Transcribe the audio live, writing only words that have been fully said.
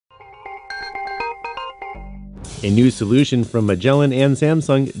A new solution from Magellan and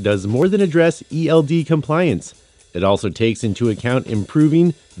Samsung does more than address ELD compliance. It also takes into account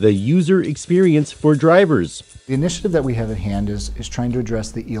improving the user experience for drivers. The initiative that we have at hand is trying to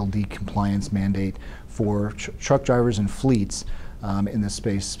address the ELD compliance mandate for truck drivers and fleets in this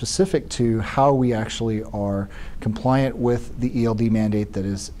space, specific to how we actually are compliant with the ELD mandate that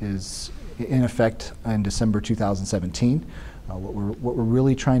is in effect in December 2017. What we're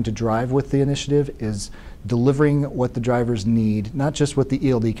really trying to drive with the initiative is delivering what the drivers need, not just with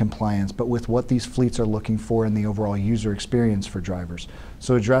the ELD compliance, but with what these fleets are looking for in the overall user experience for drivers.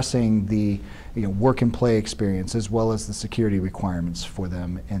 So addressing the work and play experience as well as the security requirements for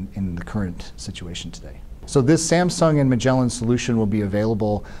them in the current situation today. So this Samsung and Magellan solution will be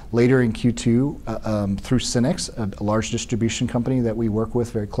available later in Q2 through Synex, a large distribution company that we work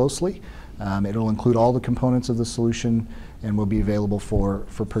with very closely. It'll include all the components of the solution and will be available for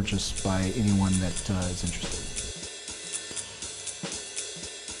purchase by anyone that is interested.